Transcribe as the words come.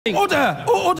Order!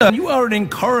 Order! You are an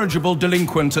incorrigible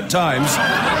delinquent at times.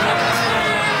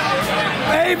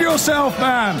 Behave yourself,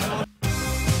 man!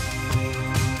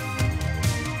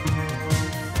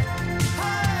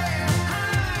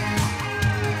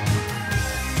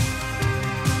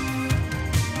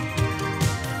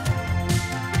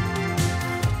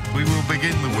 We will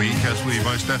begin the week, as we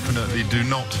most definitely do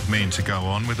not mean to go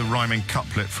on, with a rhyming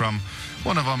couplet from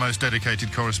one of our most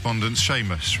dedicated correspondents,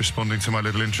 Seamus, responding to my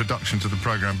little introduction to the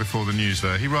programme before the news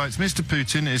there. He writes, Mr.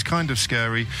 Putin is kind of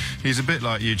scary. He's a bit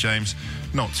like you, James,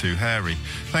 not too hairy.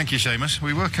 Thank you, Seamus.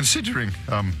 We were considering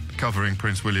covering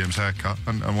Prince William's haircut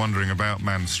and wondering about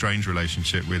man's strange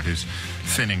relationship with his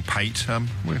thinning pate.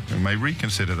 We may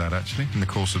reconsider that, actually, in the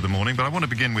course of the morning. But I want to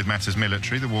begin with matters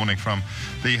military, the warning from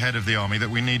the head of the army that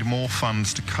we need more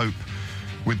funds to cope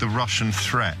with the Russian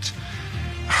threat.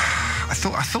 I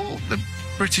thought the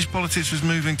British politics was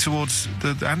moving towards,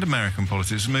 and American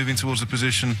politics was moving towards the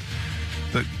position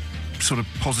that sort of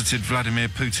posited Vladimir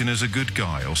Putin as a good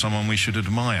guy or someone we should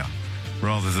admire,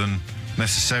 rather than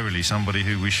necessarily somebody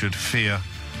who we should fear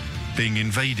being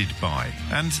invaded by.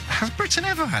 And has Britain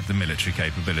ever had the military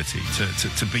capability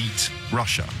to beat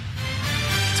Russia?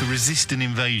 To resist an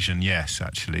invasion, yes,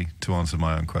 actually, to answer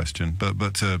my own question.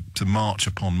 But to march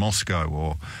upon Moscow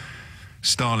or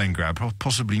Stalingrad,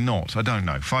 possibly not. I don't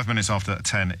know. 5 minutes after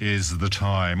 10 is the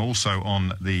time. Also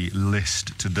on the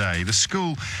list today, the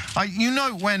school. You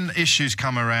know, when issues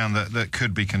come around that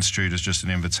could be construed as just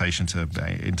an invitation to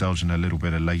indulge in a little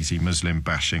bit of lazy Muslim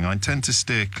bashing, I tend to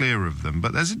steer clear of them.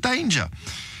 But there's a danger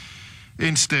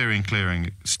in steering clear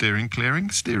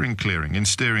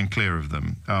of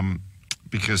them,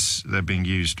 because they're being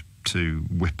used to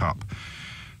whip up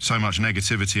so much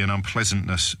negativity and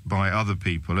unpleasantness by other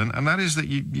people, and that is that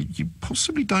you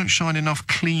possibly don't shine enough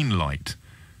clean light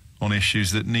on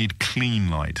issues that need clean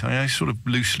light. I sort of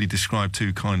loosely describe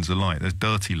two kinds of light. There's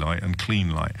dirty light and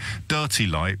clean light. Dirty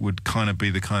light would kind of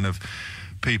be the kind of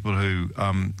people who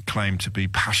claim to be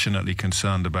passionately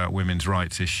concerned about women's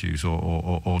rights issues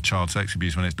or child sex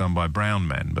abuse when it's done by brown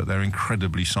men, but they're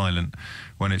incredibly silent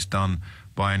when it's done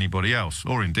by anybody else,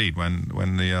 or indeed when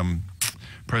the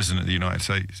President of the United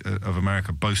States of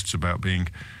America boasts about being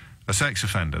a sex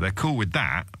offender. They're cool with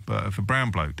that, but if a brown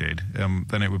bloke did,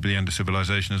 then it would be the end of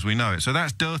civilization as we know it. So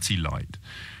that's dirty light.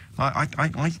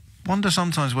 I wonder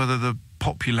sometimes whether the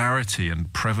popularity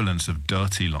and prevalence of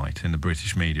dirty light in the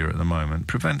British media at the moment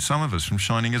prevents some of us from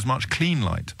shining as much clean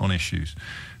light on issues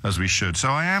as we should. So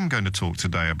I am going to talk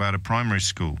today about a primary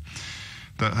school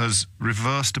that has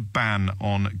reversed a ban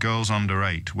on girls under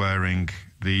 8 wearing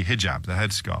the hijab, the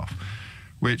headscarf,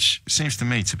 which seems to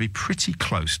me to be pretty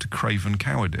close to craven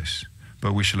cowardice,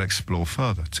 but we shall explore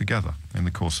further together in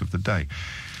the course of the day.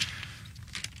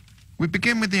 We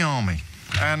begin with the army,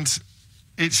 and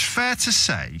it's fair to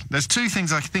say there's two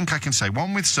things I think I can say,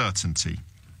 one with certainty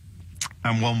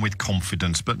and one with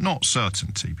confidence, but not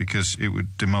certainty, because it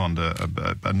would demand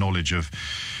a knowledge of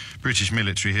British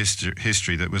military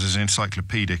history that was as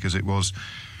encyclopedic as it was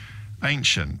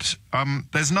ancient.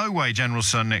 There's no way General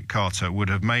Sir Nick Carter would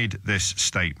have made this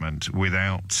statement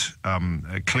without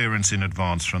clearance in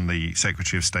advance from the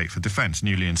Secretary of State for Defence,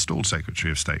 newly installed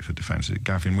Secretary of State for Defence,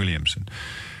 Gavin Williamson.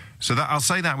 So that I'll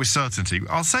say that with certainty.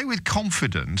 I'll say with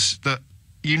confidence that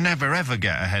you never ever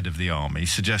get ahead of the army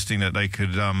suggesting that they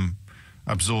could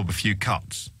absorb a few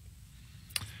cuts.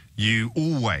 You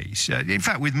always, in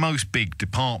fact, with most big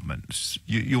departments,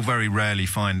 you'll very rarely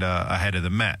find a head of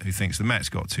the Met who thinks the Met's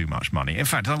got too much money. In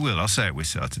fact, I'll say it with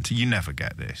certainty, you never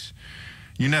get this.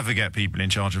 You never get people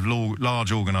in charge of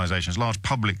large organisations, large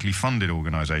publicly funded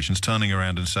organisations, turning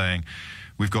around and saying,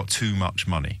 we've got too much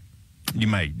money. You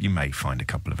may find a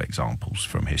couple of examples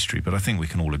from history, but I think we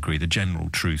can all agree the general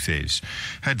truth is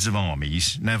heads of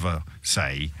armies never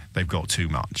say they've got too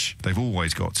much. They've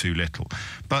always got too little.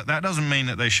 But that doesn't mean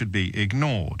that they should be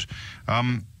ignored.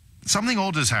 Something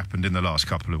odd has happened in the last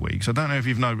couple of weeks. I don't know if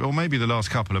you've known, or maybe the last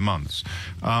couple of months.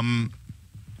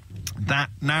 That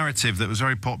narrative that was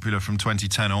very popular from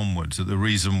 2010 onwards, that the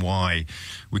reason why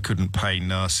we couldn't pay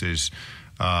nurses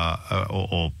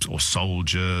or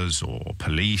soldiers or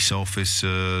police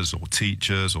officers or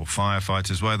teachers or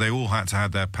firefighters, where they all had to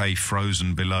have their pay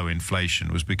frozen below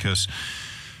inflation, was because,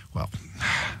 well,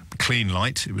 clean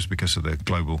light, it was because of the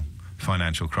global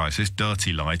financial crisis.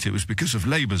 Dirty light, it was because of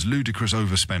Labour's ludicrous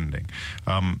overspending.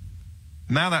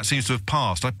 Now that seems to have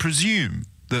passed. I presume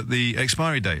that the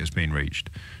expiry date has been reached.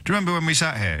 Do you remember when we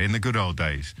sat here in the good old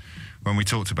days, when we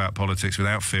talked about politics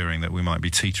without fearing that we might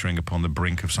be teetering upon the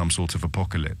brink of some sort of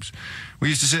apocalypse? We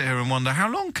used to sit here and wonder,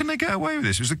 how long can they get away with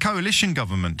this? It was the coalition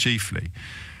government chiefly.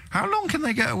 How long can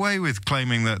they get away with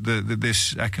claiming that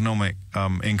this economic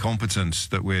incompetence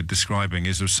that we're describing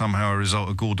is somehow a result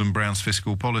of Gordon Brown's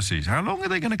fiscal policies. How long are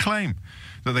they going to claim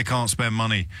that they can't spend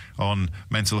money on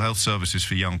mental health services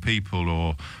for young people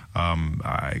or,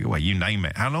 well, you name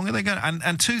it? How long are they going to...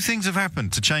 And two things have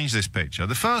happened to change this picture.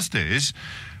 The first is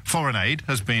foreign aid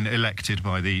has been elected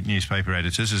by the newspaper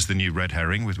editors as the new red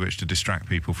herring with which to distract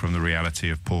people from the reality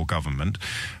of poor government.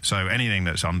 So anything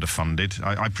that's underfunded,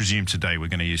 I presume today we're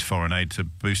going to use foreign aid to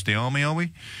boost the army, are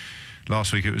we?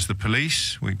 Last week it was the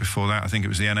police. Week before that, I think it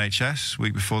was the NHS.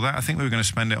 Week before that, I think we were going to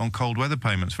spend it on cold weather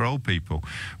payments for old people.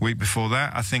 Week before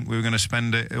that, I think we were going to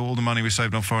spend all the money we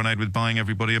saved on foreign aid with buying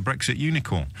everybody a Brexit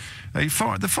unicorn. The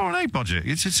foreign aid budget,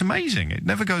 it's amazing. It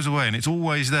never goes away and it's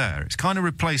always there. It's kind of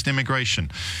replaced immigration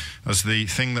as the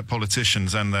thing that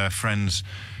politicians and their friends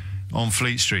on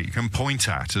Fleet Street can point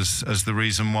at as the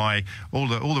reason why all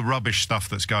the rubbish stuff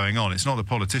that's going on. It's not the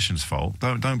politicians' fault.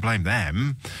 Don't blame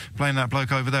them. Blame that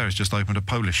bloke over there who's just opened a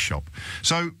Polish shop.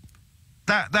 So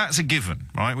that's a given,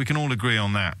 right? We can all agree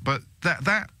on that. But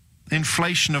that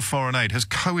inflation of foreign aid has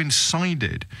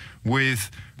coincided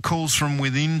with calls from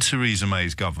within Theresa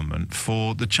May's government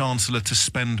for the Chancellor to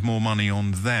spend more money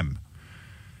on them.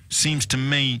 Seems to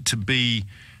me to be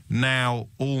now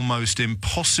almost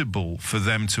impossible for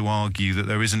them to argue that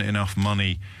there isn't enough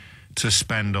money to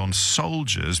spend on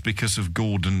soldiers because of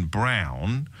Gordon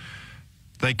Brown.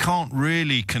 They can't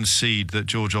really concede that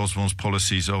George Osborne's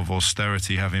policies of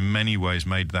austerity have in many ways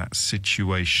made that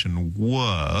situation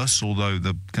worse, although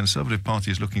the Conservative Party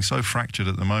is looking so fractured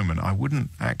at the moment, I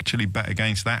wouldn't actually bet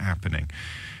against that happening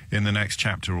in the next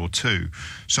chapter or two.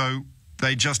 So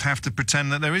they just have to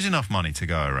pretend that there is enough money to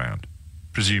go around,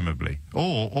 presumably.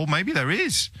 Or maybe there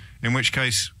is, in which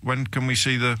case, when can we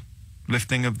see the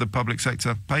lifting of the public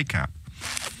sector pay cap?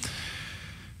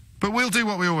 But we'll do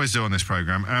what we always do on this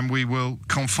programme, and we will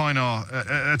confine our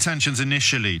attentions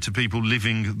initially to people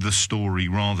living the story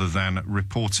rather than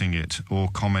reporting it or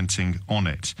commenting on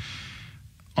it.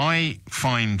 I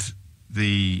find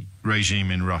the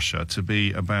regime in Russia to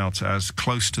be about as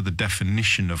close to the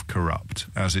definition of corrupt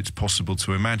as it's possible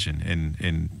to imagine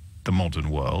in the modern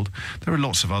world. There are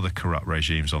lots of other corrupt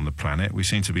regimes on the planet. We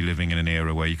seem to be living in an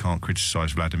era where you can't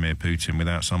criticise Vladimir Putin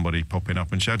without somebody popping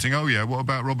up and shouting, oh yeah, what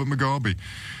about Robert Mugabe?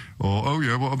 Or, oh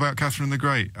yeah, what about Catherine the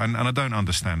Great? And I don't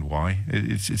understand why.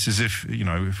 It's as if, you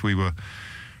know, if we were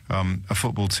a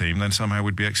football team, then somehow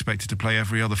we'd be expected to play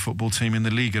every other football team in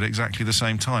the league at exactly the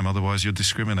same time. Otherwise, you're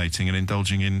discriminating and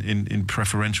indulging in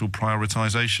preferential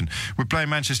prioritisation. We're playing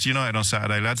Manchester United on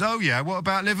Saturday, lads. Oh, yeah, what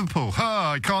about Liverpool?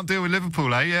 I can't deal with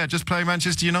Liverpool, eh? Yeah, just playing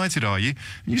Manchester United, are you?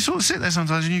 And you sort of sit there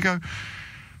sometimes and you go,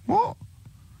 what?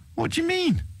 What do you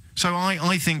mean? So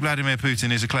I think Vladimir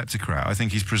Putin is a kleptocrat. I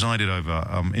think he's presided over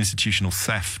institutional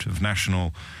theft of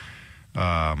national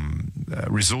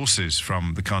resources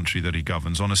from the country that he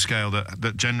governs on a scale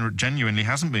that genuinely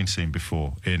hasn't been seen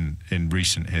before in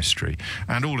recent history.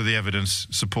 And all of the evidence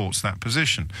supports that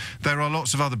position. There are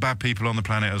lots of other bad people on the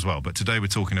planet as well, but today we're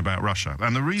talking about Russia.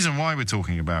 And the reason why we're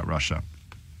talking about Russia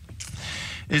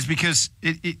is because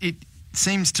it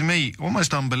seems to me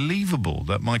almost unbelievable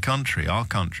that my country, our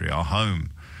home,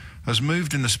 has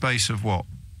moved in the space of, what,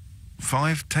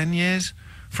 5-10 years?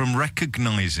 From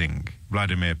recognising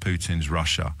Vladimir Putin's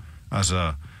Russia as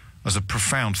a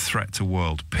profound threat to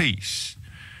world peace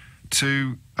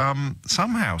to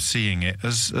somehow seeing it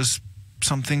as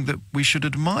something that we should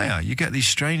admire. You get these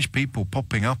strange people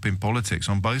popping up in politics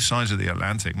on both sides of the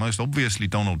Atlantic, most obviously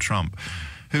Donald Trump,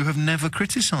 who have never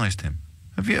criticised him.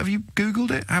 Have you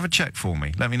Googled it? Have a check for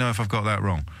me. Let me know if I've got that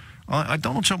wrong.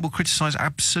 Donald Trump will criticise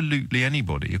absolutely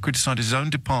anybody. He'll criticise his own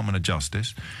Department of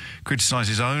Justice, criticise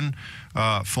his own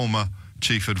former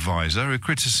chief advisor, he'll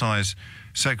criticise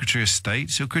Secretary of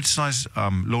State, he'll criticise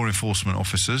law enforcement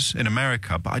officers in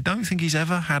America, but I don't think he's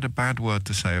ever had a bad word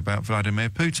to say about Vladimir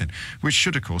Putin, which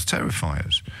should, of course, terrify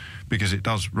us, because it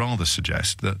does rather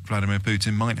suggest that Vladimir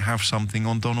Putin might have something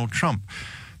on Donald Trump.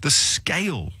 The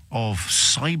scale of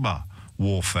cyber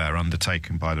warfare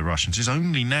undertaken by the Russians is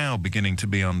only now beginning to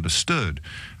be understood,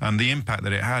 and the impact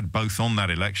that it had both on that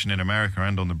election in America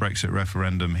and on the Brexit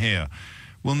referendum here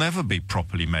will never be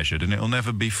properly measured, and it will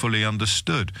never be fully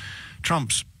understood.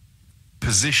 Trump's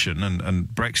position and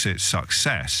Brexit's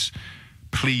success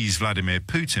please Vladimir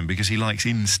Putin because he likes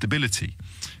instability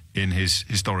in his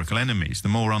historical enemies. The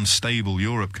more unstable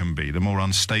Europe can be, the more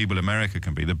unstable America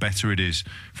can be, the better it is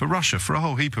for Russia, for a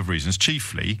whole heap of reasons,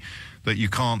 chiefly that you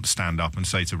can't stand up and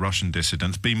say to Russian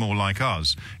dissidents, be more like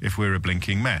us if we're a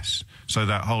blinking mess. So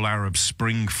that whole Arab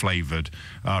Spring-flavoured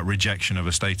rejection of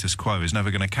a status quo is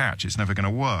never going to catch, it's never going to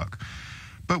work.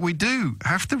 But we do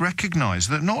have to recognise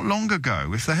that not long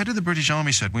ago, if the head of the British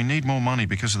Army said we need more money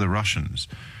because of the Russians,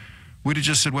 we'd have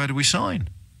just said, where do we sign?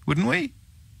 Wouldn't we?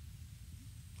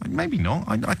 Maybe not.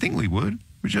 I think we would.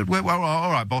 Well,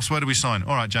 all right, boss, where do we sign?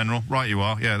 All right, General, right you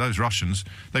are. Yeah, those Russians,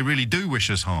 they really do wish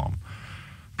us harm.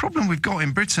 Problem we've got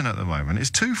in Britain at the moment is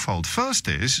twofold. First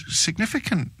is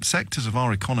significant sectors of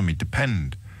our economy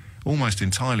depend almost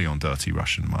entirely on dirty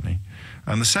Russian money.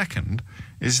 And the second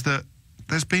is that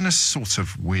there's been a sort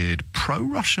of weird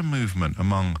pro-Russia movement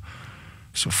among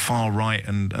sort of far-right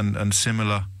and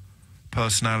similar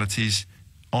personalities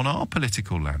on our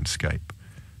political landscape.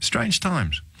 Strange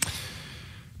times.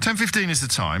 10:15 is the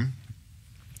time.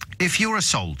 If you're a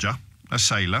soldier, a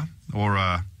sailor, or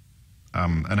an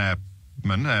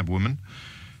airwoman,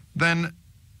 then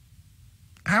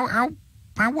how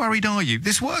worried are you?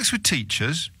 This works with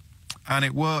teachers, and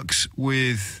it works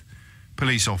with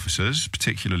police officers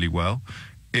particularly well.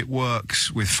 It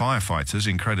works with firefighters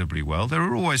incredibly well. There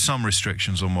are always some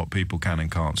restrictions on what people can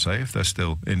and can't say if they're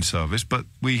still in service, but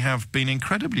we have been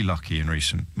incredibly lucky in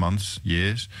recent months,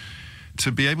 years,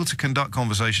 to be able to conduct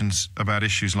conversations about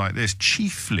issues like this,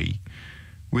 chiefly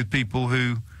with people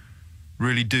who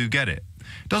really do get it.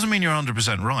 Doesn't mean you're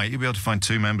 100% right. You'll be able to find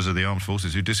two members of the armed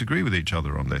forces who disagree with each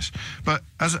other on this. But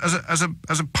as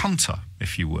a punter,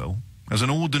 if you will, as an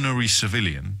ordinary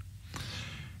civilian,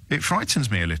 it frightens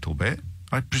me a little bit.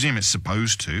 I presume it's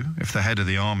supposed to. If the head of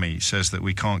the army says that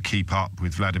we can't keep up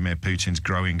with Vladimir Putin's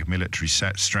growing military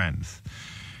strength,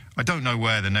 I don't know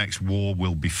where the next war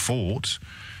will be fought.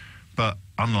 But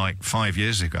unlike 5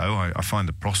 years ago, I find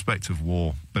the prospect of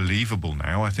war believable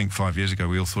now. I think 5 years ago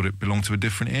we all thought it belonged to a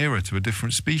different era, to a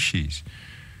different species.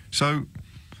 So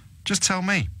just tell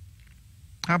me,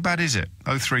 how bad is it?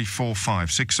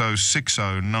 0345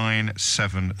 6060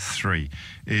 973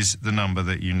 is the number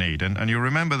that you need. And you'll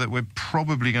remember that we're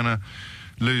probably going to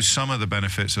lose some of the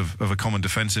benefits of a common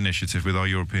defence initiative with our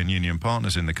European Union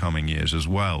partners in the coming years as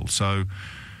well. So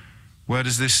where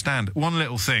does this stand? One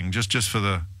little thing, just for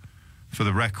the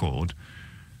record,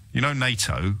 you know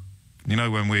NATO, you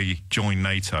know when we join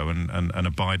NATO and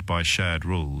abide by shared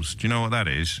rules, do you know what that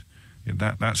is?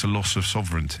 That's a loss of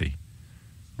sovereignty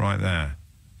right there,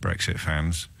 Brexit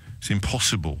fans. It's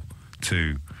impossible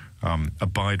to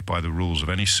abide by the rules of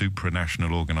any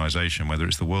supranational organisation, whether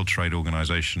it's the World Trade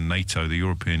Organisation, NATO, the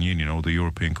European Union or the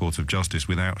European Court of Justice,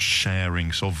 without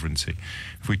sharing sovereignty.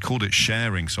 If we'd called it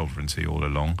sharing sovereignty all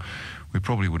along, we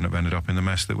probably wouldn't have ended up in the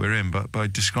mess that we're in. But by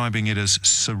describing it as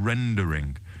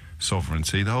surrendering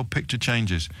sovereignty, the whole picture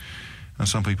changes. And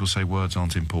some people say words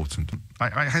aren't important.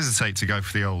 I hesitate to go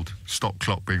for the old stop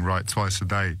clock being right twice a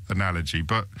day analogy,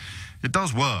 but it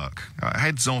does work.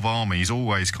 Heads of armies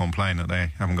always complain that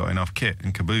they haven't got enough kit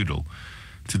and caboodle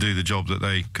to do the job that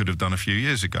they could have done a few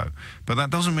years ago. But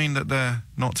that doesn't mean that they're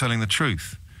not telling the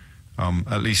truth,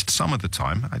 at least some of the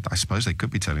time. I suppose they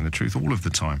could be telling the truth all of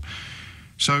the time.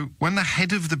 So when the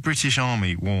head of the British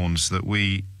Army warns that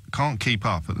we can't keep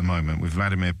up at the moment with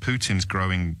Vladimir Putin's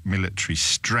growing military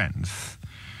strength,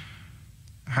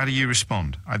 how do you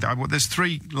respond? There's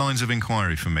three lines of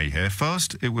inquiry for me here.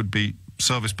 First, it would be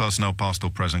service personnel past or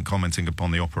present commenting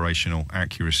upon the operational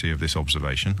accuracy of this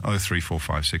observation.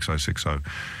 0345 6060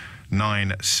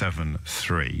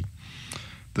 973.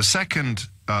 The second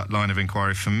line of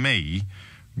inquiry for me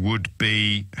would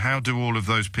be, how do all of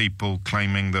those people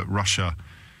claiming that Russia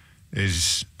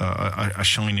is a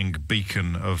shining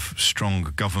beacon of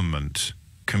strong government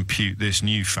compute this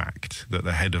new fact that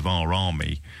the head of our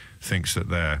army thinks that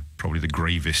they're probably the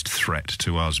gravest threat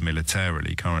to us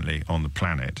militarily currently on the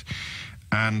planet?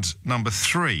 And number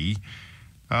three,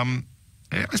 I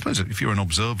suppose if you're an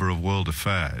observer of world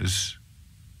affairs,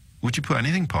 would you put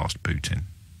anything past Putin?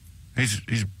 His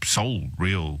sole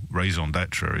real raison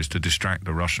d'etre is to distract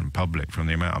the Russian public from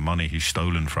the amount of money he's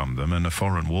stolen from them, and a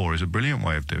foreign war is a brilliant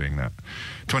way of doing that.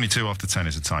 22 after 10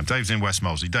 is the time. Dave's in West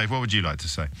Molesey. Dave, what would you like to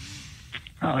say?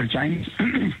 Hello, James.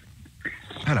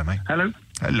 Hello, mate. Hello.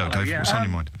 Hello, Dave. Yeah, what's on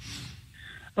your mind?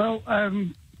 Well,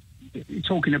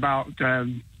 talking about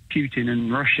Putin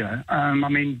and Russia, I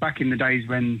mean, back in the days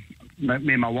when me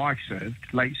and my wife served,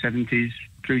 late 70s,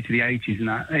 through to the 80s and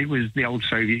that, it was the old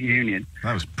Soviet Union.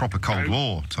 That was proper Cold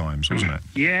War times, wasn't it?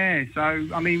 Yeah, so,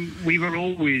 I mean, we were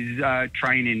always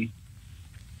training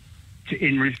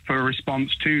for a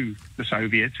response to the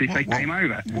Soviets if they came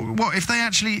over. What, if they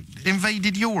actually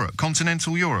invaded Europe,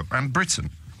 continental Europe and Britain?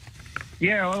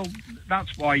 Yeah, well,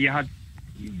 that's why you had,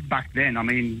 back then, I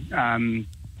mean,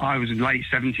 I was in the late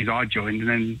 70s, I joined, and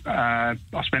then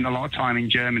I spent a lot of time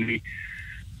in Germany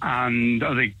and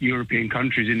other European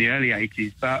countries in the early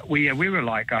 80s. But we were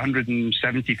like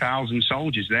 170,000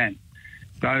 soldiers then.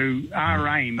 So our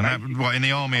aim... And that, what, in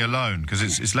the army alone? Because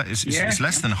it's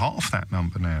less than half that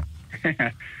number now.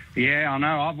 Yeah, I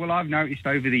know. Well, I've noticed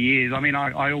over the years. I mean,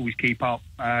 I always keep up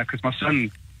because my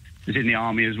son is in the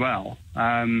army as well.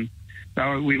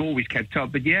 So we've always kept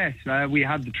up. But yes, we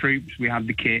had the troops, we had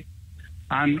the kit,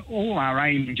 and all our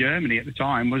aim in Germany at the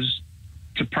time was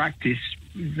to practice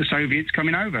the Soviets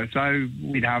coming over. So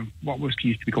we'd have what was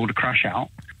used to be called a crash out.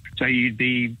 So you'd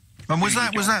be. And was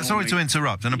that? Sorry to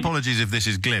interrupt, and apologies if this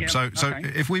is glib. Yeah, so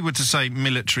okay. if we were to say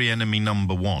military enemy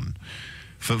number one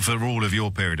for all of your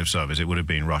period of service, it would have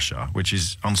been Russia, which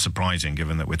is unsurprising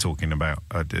given that we're talking about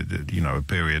a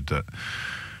period that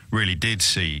really did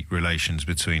see relations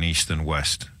between East and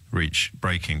West reach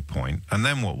breaking point. And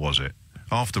then what was it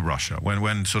after Russia,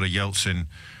 when sort of Yeltsin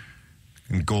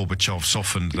and Gorbachev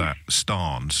softened that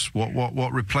stance?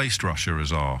 What replaced Russia as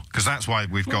Tsar? Because that's why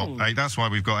we've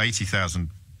got 80,000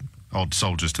 odd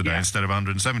soldiers today instead of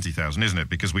 170,000, isn't it?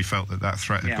 Because we felt that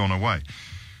threat had gone away.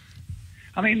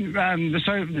 I mean,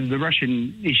 the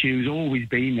Russian issue has always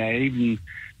been there, even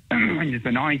in the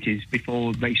 90s,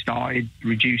 before they started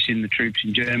reducing the troops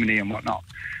in Germany and whatnot.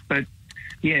 But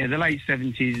yeah, the late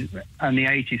 70s and the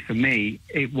 80s, for me,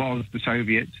 it was the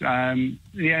Soviets.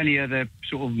 The only other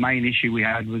sort of main issue we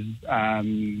had was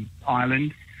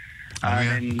Ireland.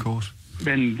 Of course.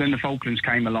 Then the Falklands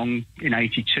came along in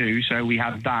 82, so we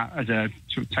had that as a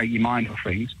sort of take your mind off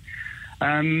things.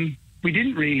 We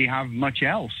didn't really have much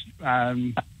else.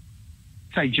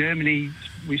 Say Germany.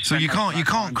 So you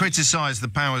can't criticise the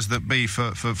powers that be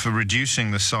for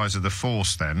reducing the size of the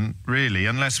force, then, really,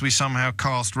 unless we somehow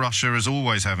cast Russia as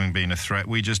always having been a threat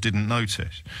we just didn't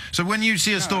notice. So when you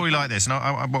see a story like this, and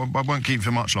I won't keep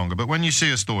for much longer, but when you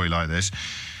see a story like this,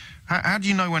 how do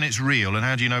you know when it's real, and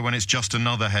how do you know when it's just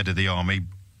another head of the army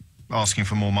asking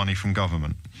for more money from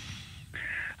government?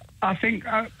 I think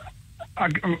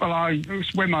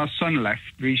when my son left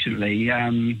recently,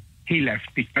 he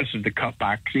left because of the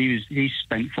cutbacks. He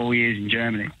spent 4 years in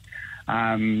Germany,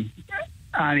 and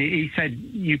he said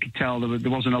you could tell there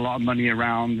wasn't a lot of money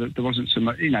around. That there wasn't so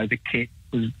much. The kit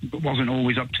wasn't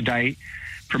always up to date.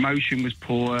 Promotion was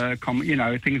poor.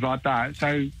 Things like that.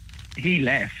 So he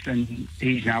left, and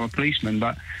he's now a policeman.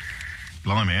 But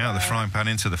blimey, out of the frying pan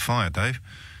into the fire, Dave.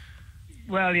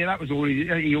 Well, yeah, that was all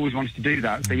he always wanted to do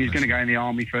that. So he was going to go in the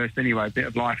army first anyway, a bit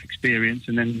of life experience,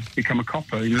 and then become a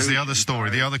copper. Because the other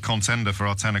story, the other contender for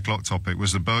our 10 o'clock topic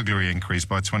was the burglary increase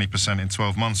by 20% in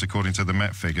 12 months, according to the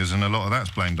Met figures, and a lot of that's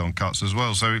blamed on cuts as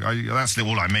well. So that's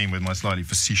all I mean with my slightly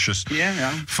facetious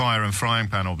fire and frying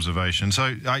pan observation.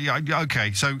 So,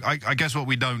 okay, so I guess what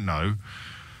we don't know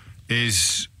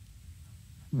is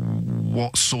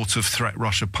what sort of threat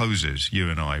Russia poses, you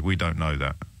and I. We don't know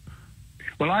that.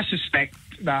 Well, I suspect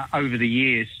that over the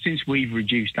years, since we've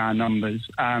reduced our numbers,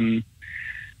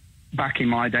 back in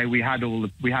my day, we had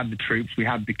the troops, we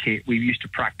had the kit. We used to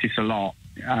practice a lot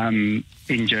in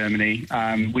Germany.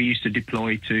 We used to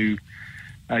deploy to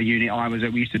a unit I was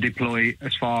at. We used to deploy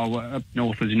as far up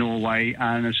north as Norway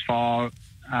and as far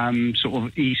sort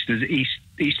of east as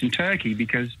eastern Turkey,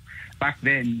 because back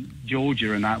then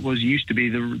Georgia and that used to be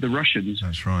the Russians.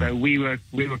 That's right. So we were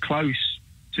close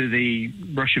to the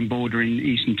Russian border in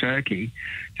eastern Turkey.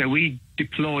 So we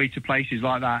deployed to places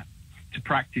like that to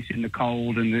practice in the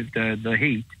cold and the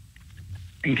heat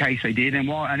in case they did.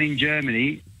 And in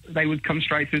Germany, they would come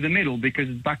straight through the middle, because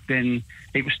back then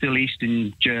it was still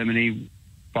eastern Germany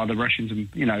by the Russians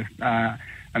and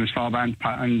as far back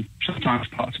and sometimes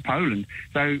parts of Poland.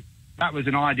 So that was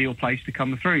an ideal place to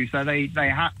come through. So they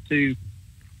had to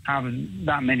have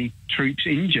that many troops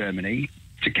in Germany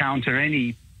to counter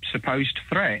any supposed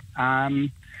threat,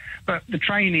 but the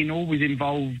training always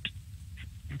involved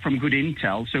from good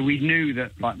intel, so we knew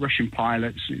that, like, Russian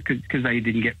pilots, because they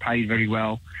didn't get paid very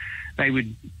well, they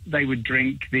would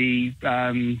drink the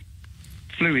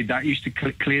fluid that used to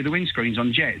clear the windscreens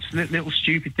on jets, little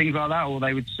stupid things like that, or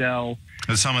they would sell.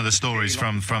 And some of the stories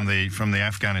from the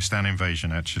Afghanistan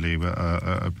invasion actually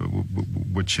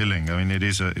were chilling. I mean,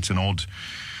 it's an odd,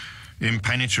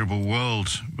 impenetrable world,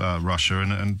 Russia,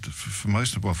 and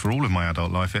for all of my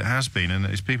adult life it has been, and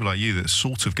it's people like you that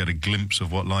sort of get a glimpse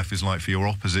of what life is like for your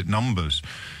opposite numbers,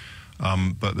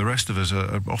 but the rest of us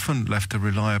are often left to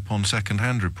rely upon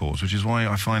second-hand reports, which is why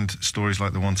I find stories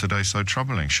like the one today so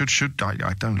troubling.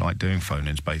 I don't like doing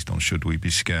phone-ins based on should we be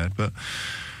scared, but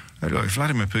look, if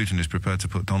Vladimir Putin is prepared to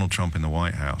put Donald Trump in the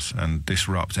White House and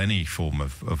disrupt any form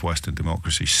of Western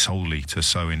democracy solely to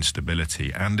sow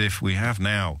instability, and if we have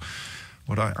now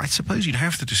what I suppose you'd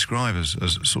have to describe as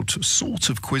sort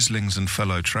of quislings and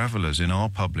fellow travellers in our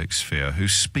public sphere who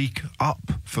speak up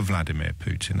for Vladimir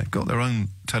Putin. They've got their own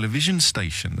television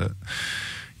station that,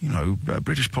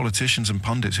 British politicians and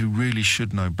pundits who really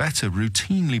should know better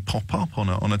routinely pop up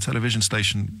on a television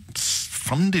station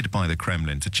funded by the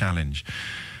Kremlin to challenge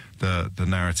the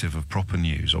narrative of proper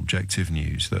news, objective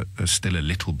news that there's still a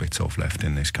little bit of left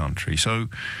in this country. So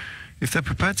if they're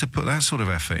prepared to put that sort of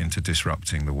effort into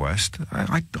disrupting the West,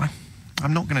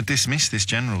 I'm not going to dismiss this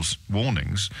general's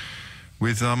warnings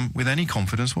with any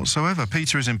confidence whatsoever.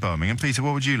 Peter is in Birmingham. Peter,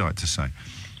 what would you like to say?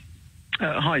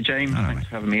 Hi, James. Hello, Thanks mate.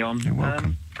 for having me on. You're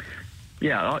welcome.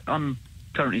 I'm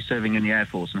currently serving in the Air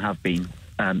Force and have been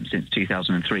since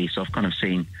 2003, so I've kind of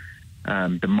seen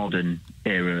the modern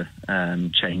era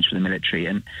change for the military.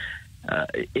 And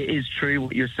it is true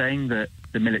what you're saying, that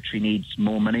the military needs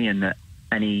more money and that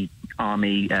any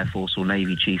Army, Air Force or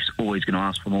Navy chief's always going to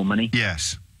ask for more money.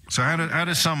 Yes. So how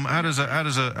does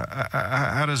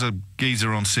a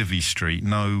geezer on Civvy Street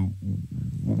know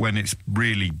when it's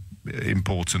really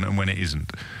important and when it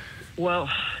isn't? Well,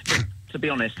 to be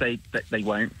honest, they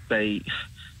won't. There's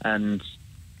an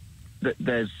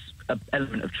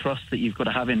element of trust that you've got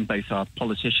to have in both our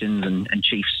politicians and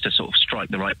chiefs to sort of strike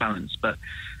the right balance. But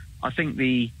I think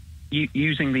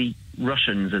using the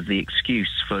Russians as the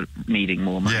excuse for needing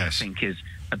more money, yes, I think is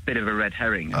a bit of a red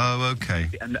herring. Oh, okay.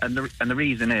 And the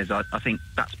reason is, I think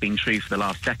that's been true for the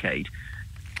last decade.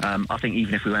 I think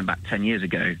even if we went back 10 years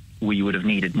ago, we would have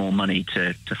needed more money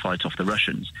to fight off the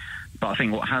Russians. But I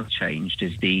think what has changed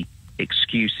is the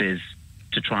excuses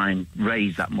to try and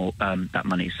raise that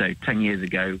money. So 10 years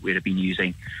ago, we'd have been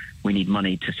using, we need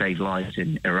money to save lives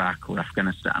in Iraq or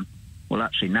Afghanistan. Well,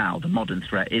 actually now the modern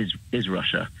threat is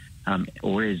Russia,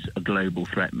 or is a global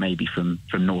threat maybe from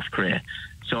North Korea.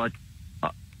 So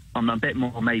I'm a bit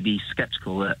more maybe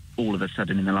sceptical that all of a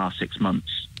sudden in the last 6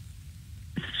 months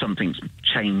something's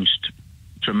changed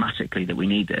dramatically that we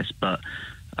need this. But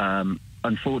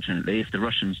unfortunately, if the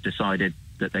Russians decided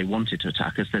that they wanted to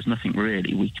attack us, there's nothing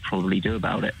really we could probably do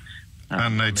about it.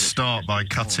 And they'd start by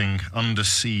cutting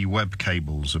undersea web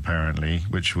cables, apparently,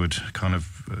 which would kind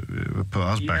of put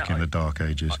us back in the dark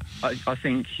ages. I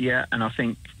think, and I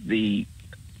think the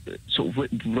sort of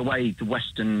the way the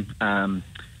Western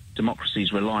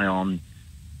democracies rely on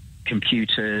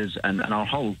computers and our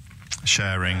whole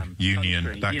sharing, union,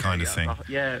 country, that kind of thing.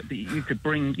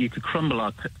 You could crumble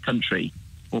our country,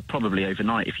 or probably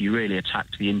overnight, if you really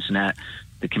attacked the internet,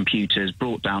 the computers,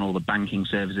 brought down all the banking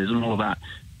services and all of that.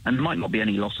 And there might not be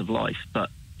any loss of life, but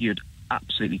you'd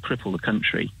absolutely cripple the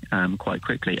country quite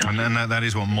quickly. And that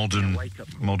is what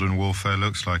modern warfare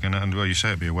looks like. And well, you say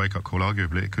it'd be a wake-up call.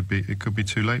 Arguably, it could be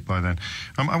too late by then.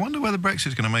 I wonder whether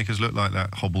Brexit's going to make us look like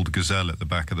that hobbled gazelle at the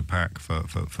back of the pack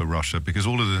for Russia, because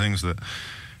all of the things that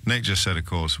Nick just said, of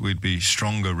course, we'd be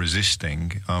stronger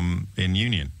resisting in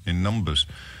union, in numbers.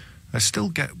 I still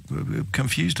get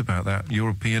confused about that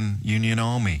European Union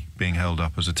army being held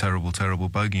up as a terrible, terrible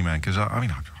bogeyman, because I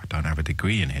don't have a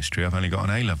degree in history, I've only got an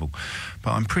A-level,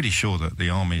 but I'm pretty sure that the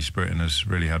armies Britain has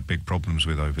really had big problems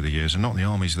with over the years, and not the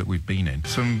armies that we've been in.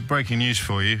 Some breaking news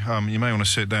for you. You may want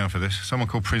to sit down for this. Someone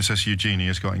called Princess Eugenie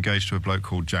has got engaged to a bloke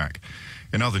called Jack.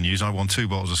 In other news, I won 2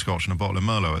 bottles of scotch and a bottle of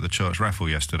Merlot at the church raffle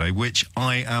yesterday, which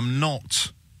I am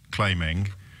not claiming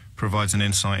provides an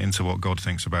insight into what God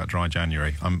thinks about dry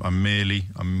January. I'm merely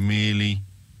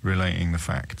relating the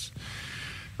facts.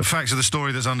 The facts of the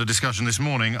story that's under discussion this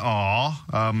morning are,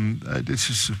 it's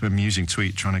just an amusing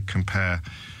tweet trying to compare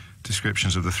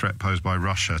descriptions of the threat posed by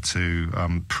Russia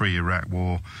to pre-Iraq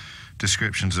war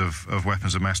descriptions of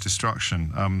weapons of mass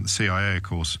destruction. The CIA, of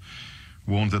course,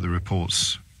 warned that the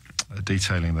reports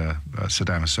detailing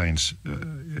Saddam Hussein's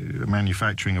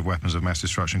manufacturing of weapons of mass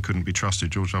destruction couldn't be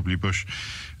trusted. George W. Bush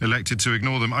elected to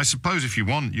ignore them. I suppose if you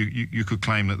want, you could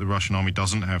claim that the Russian army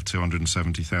doesn't have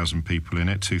 270,000 people in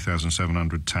it,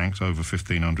 2,700 tanks, over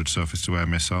 1,500 surface-to-air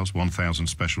missiles, 1,000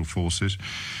 special forces.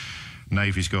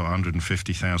 Navy's got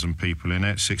 150,000 people in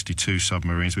it, 62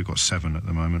 submarines. We've got 7 at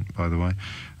the moment, by the way.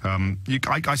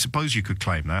 I suppose you could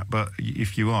claim that, but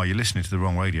if you are, you're listening to the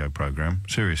wrong radio programme,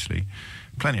 seriously.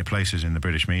 Plenty of places in the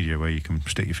British media where you can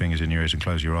stick your fingers in your ears and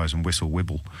close your eyes and whistle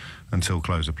wibble until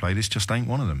close of play. This just ain't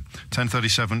one of them.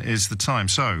 10:37 is the time.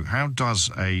 So, how does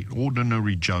a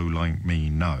ordinary Joe like me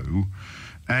know,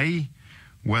 A,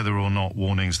 whether or not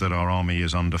warnings that our army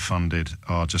is underfunded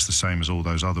are just the same as all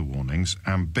those other warnings,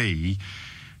 and B,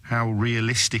 how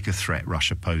realistic a threat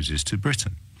Russia poses to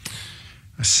Britain?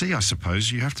 C, I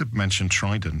suppose, you have to mention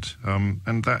Trident,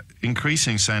 and that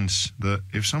increasing sense that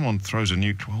if someone throws a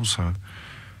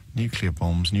nuclear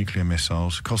bombs, nuclear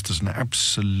missiles, cost us an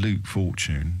absolute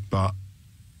fortune, but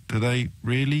do they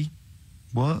really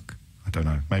work? I don't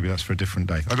know. Maybe that's for a different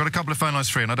day. I've got a couple of phone lines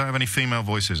free, and I don't have any female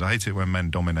voices. I hate it when men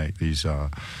dominate these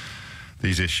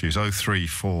these issues.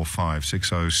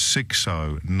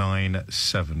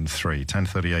 03456060973.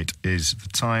 10:38 is the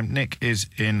time. Nick is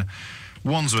in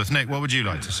Wandsworth. Nick, what would you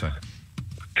like to say?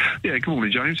 Yeah, good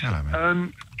morning, James. Hello,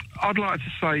 mate. I'd like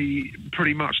to say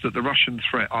pretty much that the Russian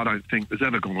threat, I don't think, has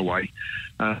ever gone away.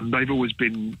 They've always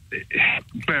been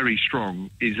very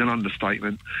strong, is an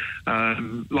understatement.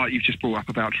 Like you've just brought up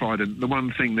about Trident, the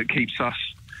one thing that keeps us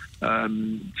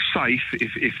safe,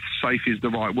 if safe is the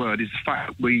right word, is the fact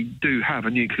that we do have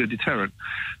a nuclear deterrent.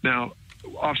 Now,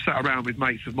 I've sat around with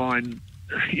mates of mine,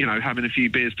 you know, having a few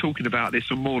beers, talking about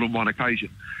this on more than one occasion.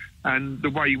 And the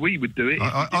way we would do it...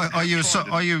 Are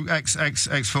you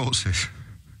ex-forces?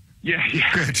 Yeah.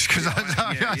 Good, because I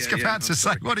was about to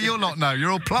say, what do you lot know?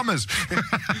 You're all plumbers.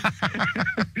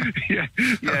 yeah.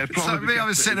 So me, I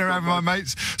was sitting around with my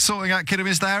mates sorting out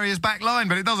Kidderminster Harriers back line,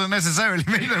 but it doesn't necessarily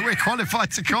mean that we're qualified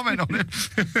to comment on it.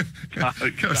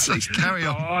 Carry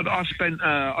on. I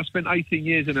spent 18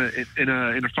 years in a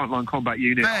frontline combat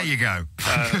unit. There you go.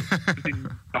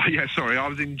 I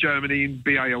was in Germany in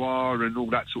BAOR and all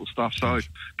that sort of stuff. So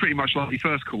pretty much like the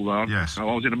first call, though. Yes. I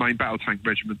was in a main battle tank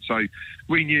regiment, so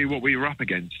we knew what we were up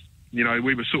against. You know,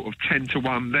 we were sort of 10 to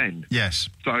 1 then. Yes.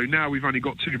 So now we've only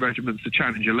got 2 regiments to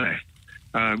Challenger left.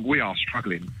 We are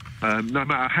struggling. No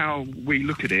matter how we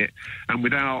look at it, and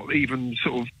without even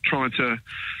sort of trying to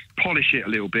polish it a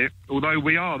little bit, although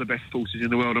we are the best forces in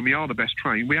the world and we are the best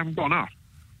trained, we haven't got enough.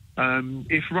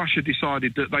 If Russia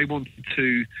decided that they wanted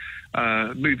to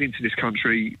move into this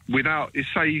country without,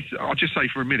 I'll just say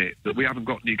for a minute that we haven't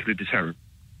got nuclear deterrent.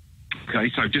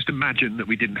 Okay, so just imagine that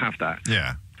we didn't have that.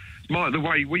 Yeah. The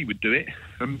way we would do it,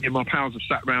 and my pals have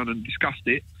sat around and discussed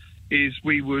it, is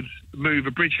we would move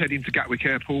a bridgehead into Gatwick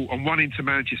Airport and one into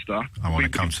Manchester. I want to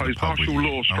come to the pub with you.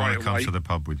 Law straight I want to come away. to the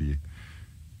pub with you.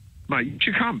 Mate, you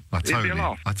should come. I It'd be a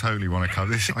laugh. totally want to come.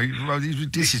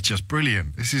 This is just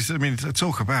brilliant. This is, I mean, to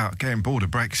talk about getting bored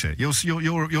of Brexit.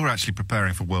 You're actually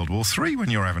preparing for World War III when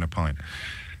you're having a pint.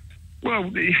 Well,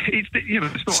 it's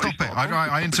not. Stop it!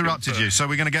 I interrupted you. So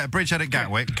we're going to get a bridgehead at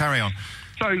Gatwick. Carry on.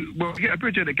 So, we get a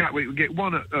bridgehead at Gatwick. We get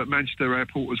one at Manchester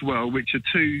Airport as well, which are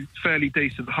 2 fairly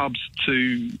decent hubs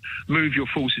to move your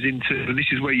forces into. And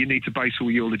this is where you need to base all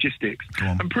your logistics.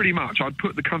 And pretty much, I'd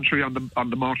put the country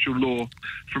under martial law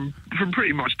from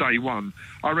pretty much day one.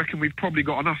 I reckon we've probably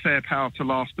got enough air power to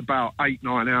last about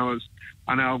 8-9 hours,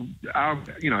 and our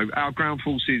ground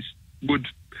forces would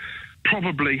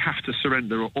probably have to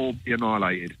surrender or be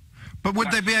annihilated. But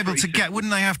would they be able to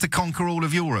wouldn't they have to conquer all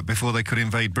of Europe before they could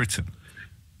invade Britain?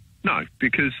 No,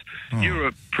 because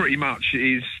Europe pretty much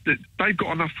is that they've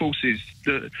got enough forces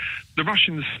that the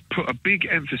Russians put a big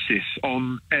emphasis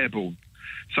on airborne.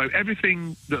 So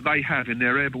everything that they have in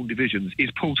their airborne divisions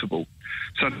is portable.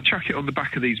 So they chuck it on the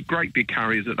back of these great big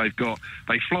carriers that they've got.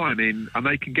 They fly them in, and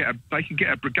they can get a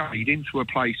brigade into a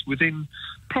place within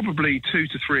probably 2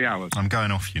 to 3 hours. I'm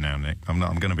going off you now, Nick. I'm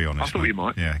going to be honest. I thought you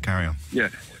might. Yeah, carry on. Yeah.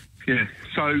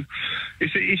 So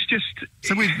it's just.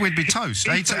 So we'd be toast.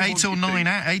 8 or 9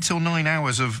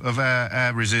 hours of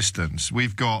air resistance.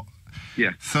 We've got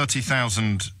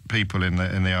 30,000 people in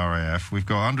the RAF. We've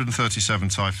got 137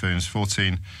 Typhoons,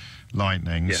 14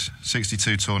 Lightnings,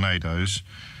 62 Tornadoes.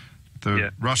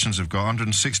 The Russians have got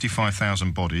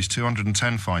 165,000 bodies,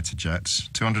 210 fighter jets,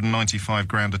 295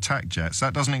 ground attack jets.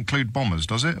 That doesn't include bombers,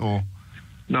 does it? Or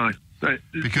no.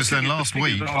 Because then last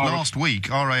week,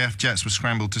 RAF jets were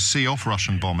scrambled to see off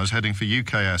Russian bombers heading for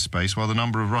UK airspace, while the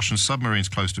number of Russian submarines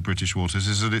close to British waters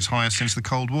is at its highest since the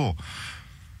Cold War.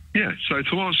 Yeah, so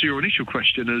to answer your initial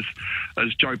question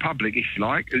as Joe Public, if you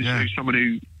like, as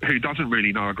someone who doesn't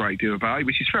really know a great deal about it,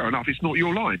 which is fair enough, it's not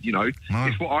your line, you know. No.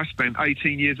 It's what I spent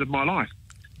 18 years of my life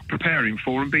preparing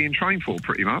for and being trained for,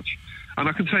 pretty much. And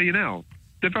I can tell you now,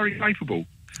 they're very capable.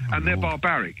 And they're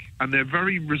barbaric, and they're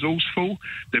very resourceful,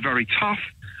 they're very tough,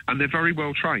 and they're very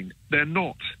well trained. They're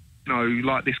not,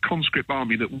 like this conscript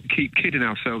army that we keep kidding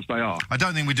ourselves they are. I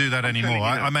don't think we do that anymore.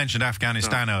 I mentioned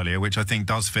Afghanistan earlier, which I think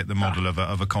does fit the model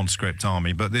of a conscript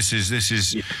army, but this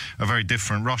is a very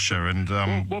different Russia, and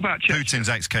what about Putin's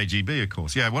ex-KGB, of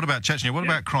course. Yeah, what about Chechnya? What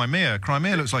about Crimea?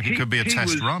 Crimea looks like it could be a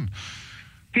test run.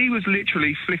 He was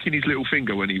literally flicking his little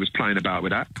finger when he was playing about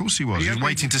with that. Of course he was. He was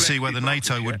waiting to see whether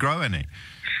NATO would grow any.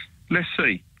 Let's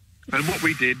see. And what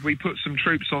we did, we put some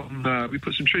troops on.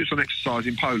 Exercise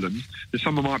in Poland. There's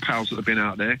some of my pals that have been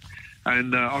out there,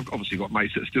 and I've obviously got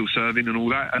mates that are still serving and all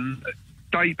that. And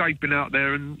they've been out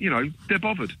there, and they're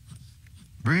bothered.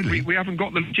 Really? We haven't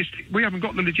got the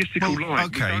logistical line.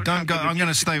 Okay, don't go. I'm going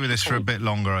to stay with this for a bit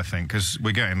longer, I think, because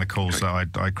we're getting the calls that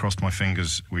I crossed my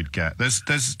fingers we'd get.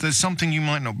 There's something you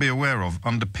might not be aware of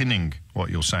underpinning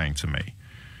what you're saying to me.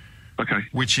 Okay.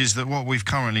 Which is that what we've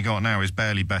currently got now is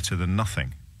barely better than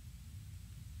nothing.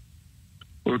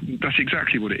 Well, that's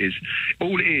exactly what it is.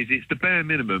 All it is, it's the bare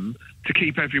minimum to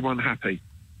keep everyone happy.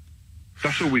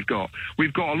 That's all we've got.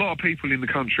 We've got a lot of people in the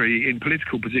country in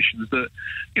political positions that,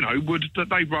 you know, that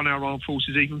they run our armed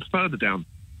forces even further down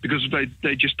because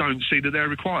they just don't see that they're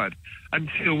required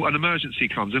until an emergency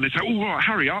comes and they say, "Oh, right,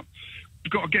 hurry up.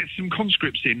 We've got to get some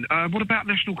conscripts in. What about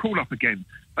national call-up again?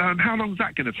 How long is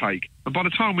that going to take?" And by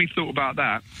the time we thought about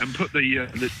that and put put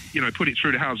it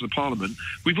through the House of Parliament,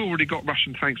 we've already got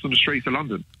Russian tanks on the streets of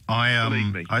London.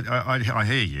 Believe me. I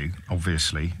hear you.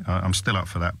 Obviously, I'm still up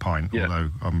for that pint. Yeah.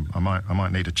 Although I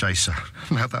might need a chaser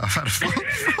now that I've had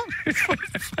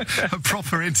a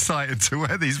proper insight into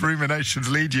where these ruminations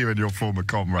lead you and your former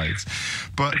comrades.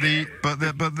 But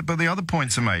the other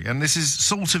point to make, and this is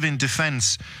sort of in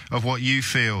defence of what you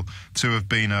feel to have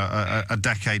been a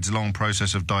decades-long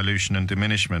process of dilution and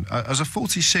diminishment. As a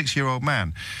 46-year-old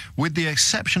man, with the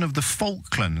exception of the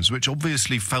Falklands, which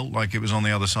obviously felt like it was on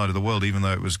the other side of the world, even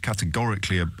though it was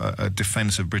categorically a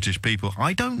defence of British people,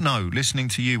 I don't know, listening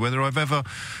to you, whether I've ever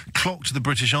clocked the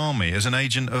British Army as an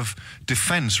agent of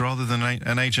defence rather than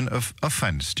an agent of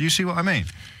offence. Do you see what I mean?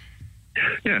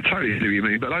 Yeah, totally see what you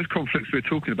mean. But those conflicts we're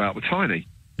talking about were tiny.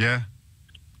 Yeah.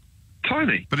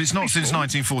 Tiny. But it's not since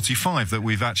 1945 that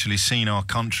we've actually seen our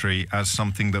country as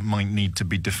something that might need to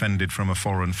be defended from a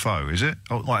foreign foe, is it?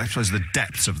 Well, I suppose the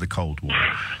depths of the Cold War.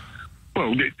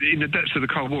 Well, in the depths of the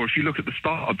Cold War, if you look at the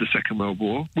start of the Second World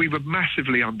War, we were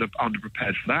massively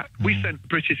underprepared for that. We sent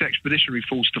British Expeditionary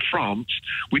Force to France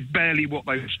with barely what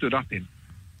they stood up in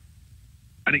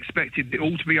and expected it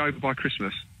all to be over by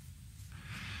Christmas.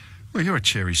 Well, you're a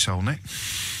cheery soul, Nick.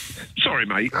 Sorry,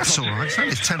 mate. That's all right. It's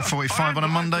only 10:45 on a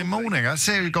Monday morning. I'd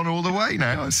say you've gone all the way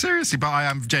now. Seriously, but I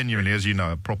am genuinely, as you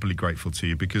know, properly grateful to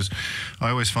you because I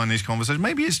always find these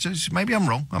conversations. Maybe I'm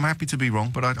wrong. I'm happy to be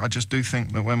wrong, but I just do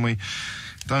think that when we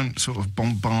don't sort of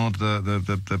bombard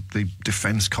the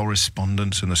defence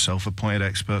correspondents and the self-appointed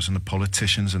experts and the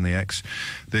politicians and the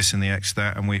ex-this and the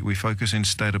ex-that, and we focus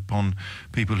instead upon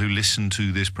people who listen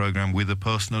to this programme with a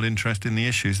personal interest in the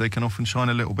issues, they can often shine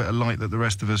a little bit of light that the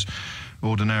rest of us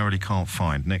ordinarily can't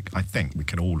find. Nick, I think we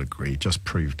can all agree, just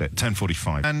proved it.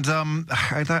 10:45. And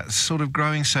that sort of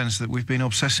growing sense that we've been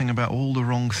obsessing about all the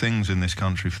wrong things in this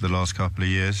country for the last couple of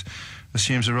years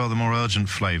assumes a rather more urgent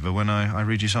flavour when I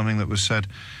read you something that was said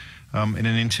in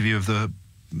an interview of the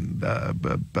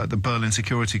Berlin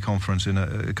Security Conference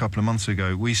a couple of months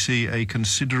ago. We see a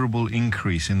considerable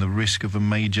increase in the risk of a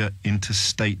major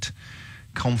interstate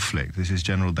conflict. This is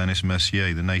General Denis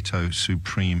Mercier, the NATO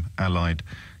Supreme Allied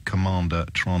Commander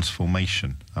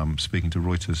Transformation, speaking to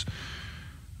Reuters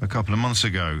a couple of months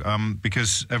ago,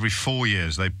 because every 4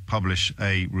 years they publish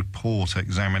a report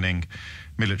examining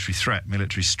military threat,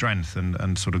 military strength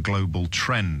and sort of global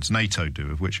trends. NATO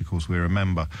do, of which, of course, we're a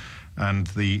member. And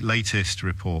the latest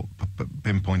report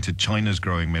pinpointed China's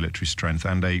growing military strength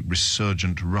and a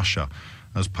resurgent Russia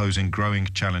as posing growing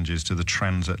challenges to the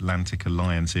transatlantic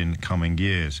alliance in coming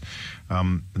years.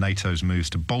 NATO's moves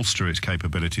to bolster its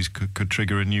capabilities could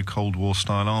trigger a new Cold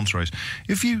War-style arms race.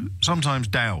 If you sometimes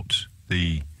doubt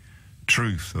the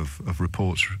truth of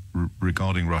reports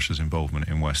regarding Russia's involvement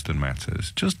in Western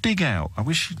matters, just dig out. I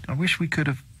wish we could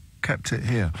have kept it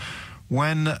here.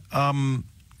 When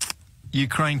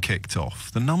Ukraine kicked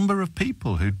off, the number of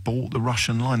people who'd bought the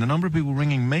Russian line, the number of people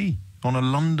ringing me on a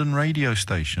London radio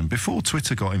station before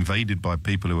Twitter got invaded by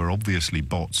people who were obviously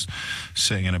bots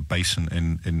sitting in a basement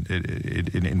in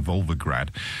Volgograd.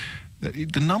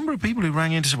 The number of people who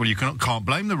rang in to say, well, you can't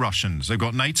blame the Russians. They've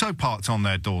got NATO parked on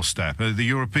their doorstep. The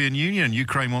European Union,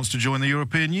 Ukraine wants to join the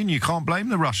European Union. You can't blame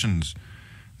the Russians.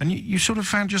 And you sort of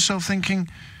found yourself thinking,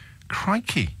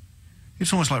 crikey,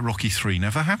 it's almost like Rocky III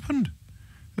never happened.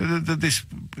 This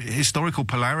historical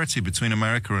polarity between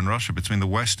America and Russia, between the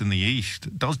West and the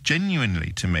East, does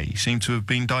genuinely, to me, seem to have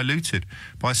been diluted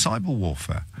by cyber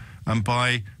warfare and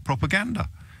by propaganda.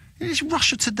 It's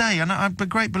Russia Today, and I'm a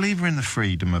great believer in the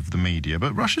freedom of the media,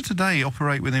 but Russia Today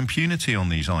operate with impunity on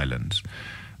these islands.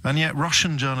 And yet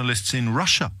Russian journalists in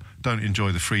Russia don't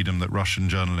enjoy the freedom that Russian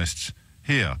journalists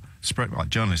here, spread like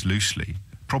journalists loosely.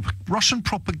 Russian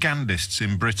propagandists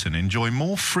in Britain enjoy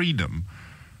more freedom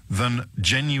than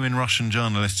genuine Russian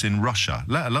journalists in Russia,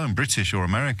 let alone British or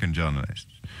American journalists.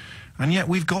 And yet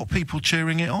we've got people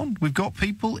cheering it on. We've got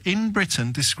people in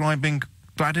Britain describing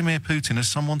Vladimir Putin as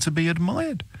someone to be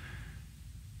admired.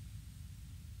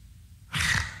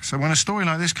 So when a story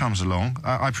like this comes along,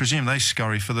 I presume they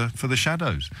scurry for the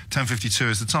shadows. 10:52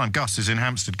 is the time. Gus is in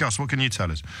Hampstead. Gus, what can you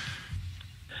tell us?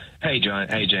 Hey, John.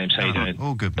 Hey, James. How you doing?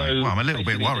 All good, mate. Well, I'm a little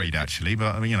bit worried, actually,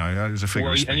 but, you know, there's a figure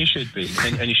of speech. And you should be.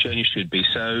 and you should be.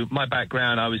 So my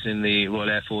background, I was in the Royal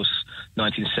Air Force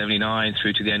 1979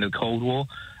 through to the end of the Cold War.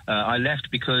 I left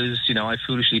because, you know, I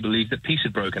foolishly believed that peace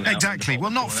had broken out. Exactly.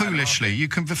 Well, not foolishly. You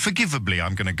can forgivably,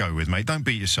 I'm going to go with, mate. Don't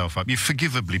beat yourself up. You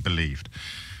forgivably believed.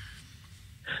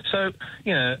 So,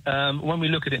 you know, when we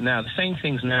look at it now, the same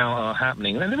things now are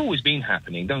happening, and they've always been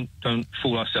happening. Don't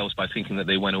fool ourselves by thinking that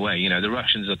they went away. You know, the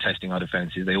Russians are testing our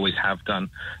defences. They always have done.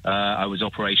 I was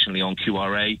operationally on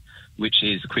QRA, which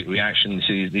is the quick reaction.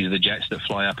 These are the jets that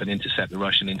fly up and intercept the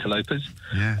Russian interlopers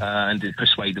and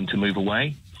persuade them to move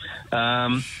away.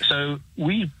 So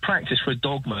we practiced for a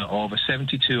dogma of a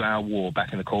 72-hour war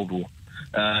back in the Cold War.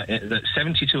 That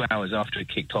 72 hours after it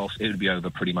kicked off, it would be over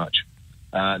pretty much.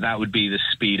 That would be the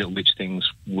speed at which things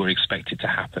were expected to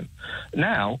happen.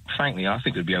 Now, frankly, I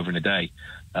think it would be over in a day.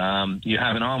 You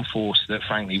have an armed force that,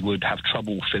 frankly, would have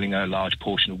trouble filling a large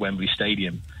portion of Wembley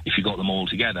Stadium if you got them all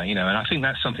together, you know, and I think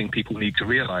that's something people need to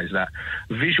realise, that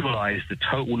visualise the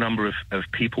total number of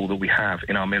people that we have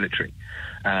in our military.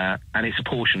 And it's a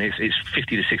portion, it's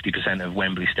 50 to 60% of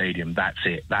Wembley Stadium. That's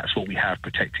it. That's what we have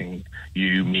protecting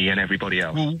you, me, and everybody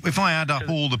else. Well, if I add up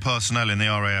all the personnel in the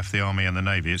RAF, the Army, and the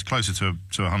Navy, it's closer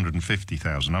to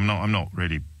 150,000. I'm not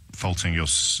really faulting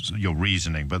your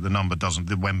reasoning, but the number doesn't.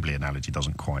 The Wembley analogy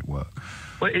doesn't quite work.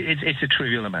 Well, it's a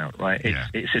trivial amount, right?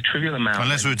 It's a trivial amount.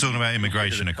 Unless we were talking about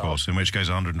immigration, of course, in which case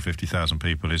 150,000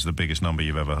 people is the biggest number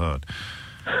you've ever heard.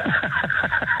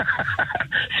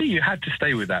 See, you had to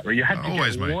stay with that, right? You had to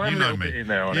always, get mate. one You know little me. bit in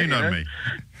there on you it. know me.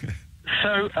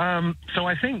 So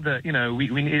I think that, you know,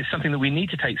 it's something that we need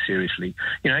to take seriously.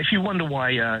 You know, if you wonder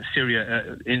why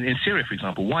Syria, in Syria, for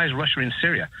example, why is Russia in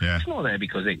Syria? Yeah. It's not there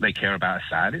because they care about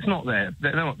Assad. It's not there.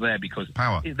 They're not there because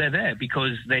power. They're there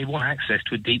because they want access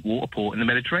to a deep water port in the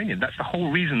Mediterranean. That's the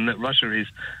whole reason that Russia is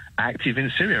active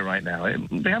in Syria right now.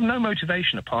 They have no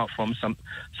motivation apart from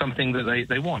something that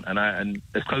they want. And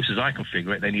as close as I can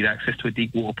figure it, they need access to a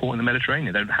deep water port in the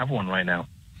Mediterranean. They don't have one right now.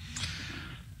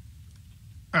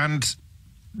 And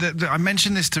I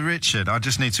mentioned this to Richard. I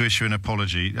just need to issue an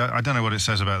apology. I don't know what it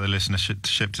says about the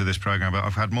listenership to this programme, but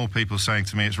I've had more people saying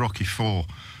to me it's Rocky 4,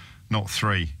 not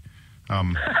 3.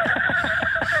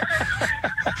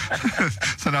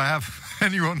 So I have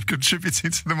anyone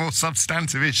contributing to the more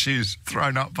substantive issues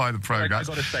thrown up by the programme. I've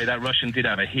got to say, that Russian did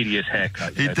have a hideous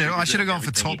haircut. He did. I should have gone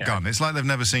for Top Gun. It's like they've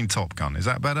never seen Top Gun. Is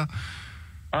that better?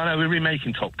 Oh, no, we're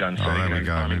remaking Top Gun. So there we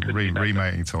go.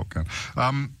 Remaking Top Gun.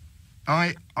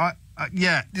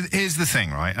 Yeah, here's the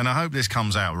thing, right? And I hope this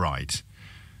comes out right.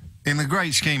 In the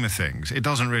great scheme of things, it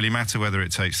doesn't really matter whether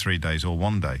it takes 3 days or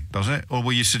 1 day, does it? Or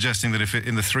were you suggesting that if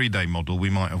in the 3-day model we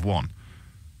might have won?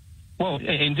 Well,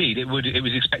 indeed, it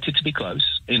was expected to be close.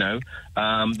 You know,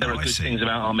 there are good things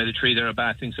about our military. There are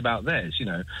bad things about theirs. You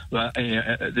know,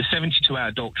 the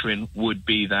 72-hour doctrine would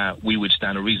be that we would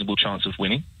stand a reasonable chance of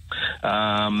winning.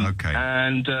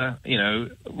 And you know,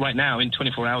 right now in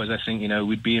 24 hours, I think, you know,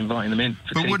 we'd be inviting them in.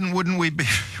 But wouldn't we be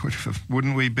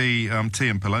tea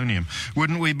and polonium?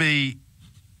 Wouldn't we be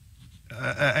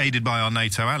aided by our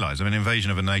NATO allies? I mean,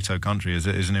 invasion of a NATO country is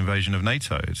an invasion of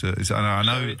NATO. I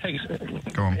know.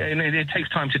 Go on. It takes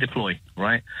time to deploy,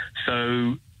 right?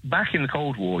 So back in the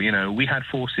Cold War, you know, we had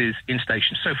forces in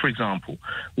stations. So, for example,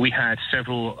 we had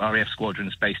several RAF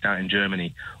squadrons based out in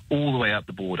Germany, all the way up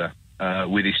the border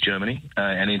with East Germany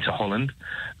and into Holland.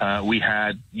 We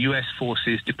had US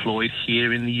forces deployed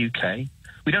here in the UK.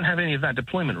 We don't have any of that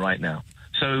deployment right now.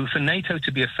 So for NATO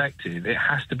to be effective, it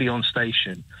has to be on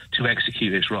station to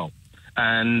execute its role.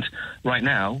 And right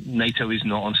now, NATO is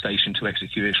not on station to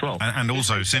execute its role. And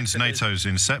also, since NATO's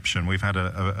inception, we've had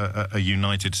a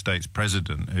United States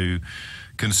president who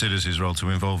considers his role to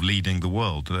involve leading the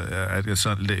world,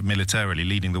 militarily,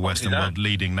 leading the Western world,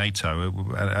 leading NATO,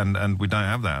 and we don't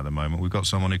have that at the moment. We've got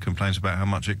someone who complains about how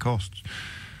much it costs.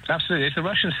 Absolutely. If the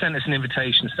Russians sent us an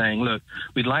invitation saying, look,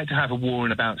 we'd like to have a war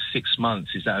in about 6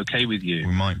 months, is that okay with you?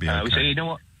 We might be okay. We say, you know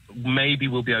what, maybe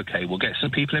we'll be okay. We'll get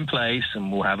some people in place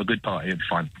and we'll have a good party. It'll be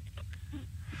fine. Do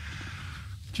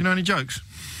you know any jokes?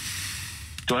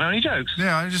 Do I know any jokes?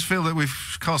 Yeah, I just feel that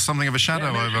we've cast something of a shadow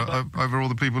over all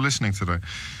the people listening today.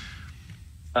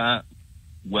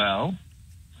 Well,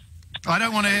 I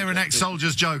don't want to hear an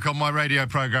ex-soldier's joke on my radio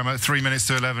programme at 3 minutes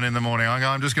to 11 in the morning.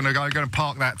 I'm just going to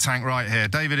park that tank right here.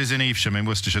 David is in Evesham in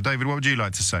Worcestershire. David, what would you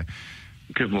like to say?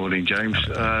 Good morning, James.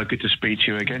 Good to speak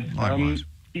to you again. Likewise.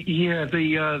 Yeah,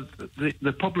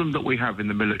 the problem that we have in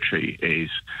the military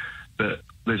is that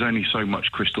there's only so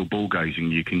much crystal ball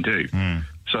gazing you can do.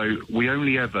 So we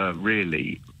only ever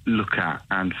really look at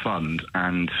and fund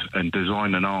and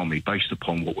design an army based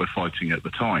upon what we're fighting at the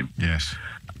time. Yes.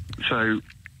 So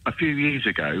a few years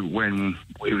ago, when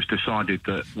it was decided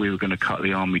that we were going to cut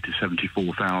the army to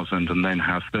 74,000 and then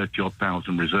have 30-odd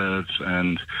thousand reserves,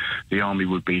 and the army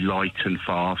would be light and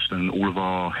fast, and all of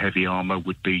our heavy armour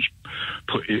would be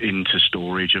put into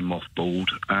storage and mothballed,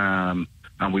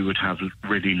 and we would have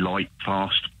really light,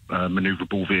 fast,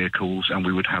 manoeuvrable vehicles, and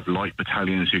we would have light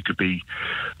battalions who could be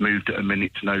moved at a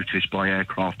minute's notice by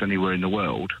aircraft anywhere in the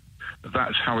world.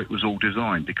 That's how it was all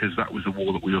designed, because that was the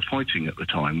war that we were fighting at the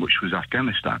time, which was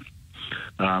Afghanistan.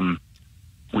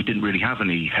 We didn't really have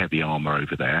any heavy armour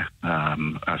over there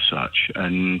as such,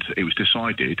 and it was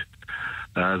decided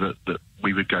that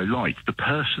we would go light. The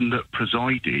person that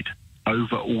presided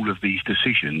over all of these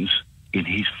decisions in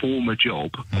his former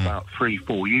job about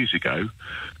 3-4 years ago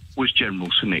was General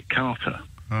Sir Nick Carter.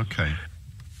 Okay.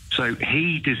 So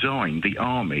he designed the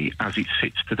army as it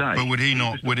sits today. But would he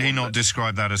not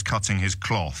describe that as cutting his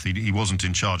cloth? He wasn't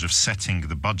in charge of setting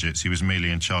the budgets. He was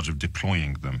merely in charge of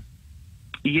deploying them.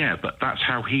 Yeah, but that's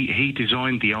how he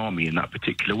designed the army in that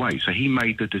particular way. So he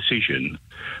made the decision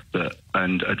that,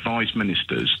 and advised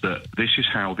ministers that this is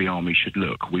how the army should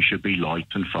look. We should be light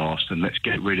and fast, and let's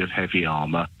get rid of heavy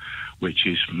armour, which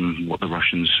is what the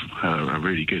Russians are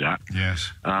really good at.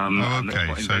 Yes.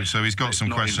 Okay. So he's got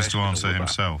some questions to answer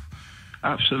himself.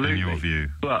 Absolutely. In your view.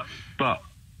 But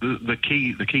the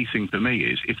key thing for me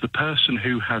is, if the person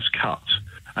who has cut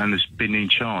and has been in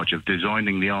charge of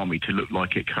designing the army to look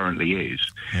like it currently is,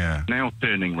 now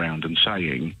turning round and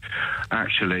saying,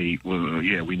 actually, well,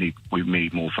 yeah, we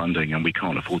need more funding and we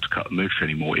can't afford to cut the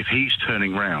military anymore. If he's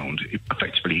turning round,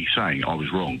 effectively he's saying, I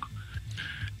was wrong.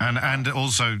 And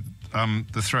also,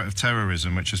 the threat of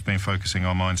terrorism, which has been focusing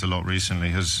our minds a lot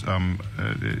recently, has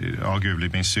arguably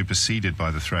been superseded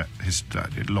by the threat,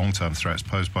 long-term threats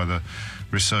posed by the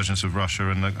resurgence of Russia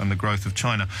and the growth of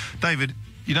China. David,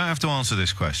 you don't have to answer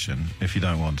this question if you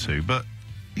don't want to, but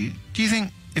do you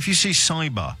think, if you see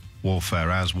cyber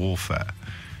warfare as warfare,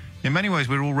 in many ways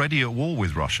we're already at war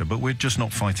with Russia, but we're just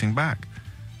not fighting back?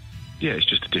 Yeah, it's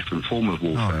just a different form of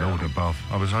warfare. Oh, Lord above.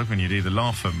 I was hoping you'd either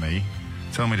laugh at me,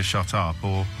 tell me to shut up,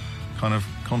 or kind of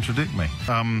contradict me.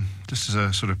 Just as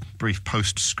a sort of brief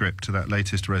postscript to that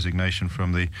latest resignation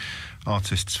from the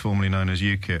artists formerly known as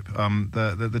UKIP,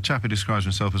 the chap who describes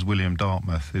himself as William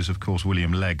Dartmouth is, of course,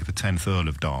 William Legge, the 10th Earl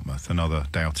of Dartmouth, another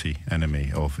doughty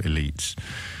enemy of elites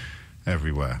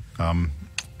everywhere.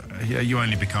 You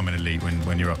only become an elite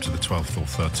when you're up to the 12th or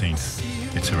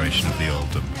 13th iteration of the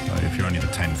earldom. If you're only the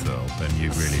 10th Earl, then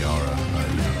you really are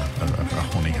a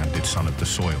horny-handed son of the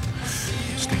soil,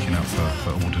 sticking up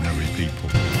for ordinary people.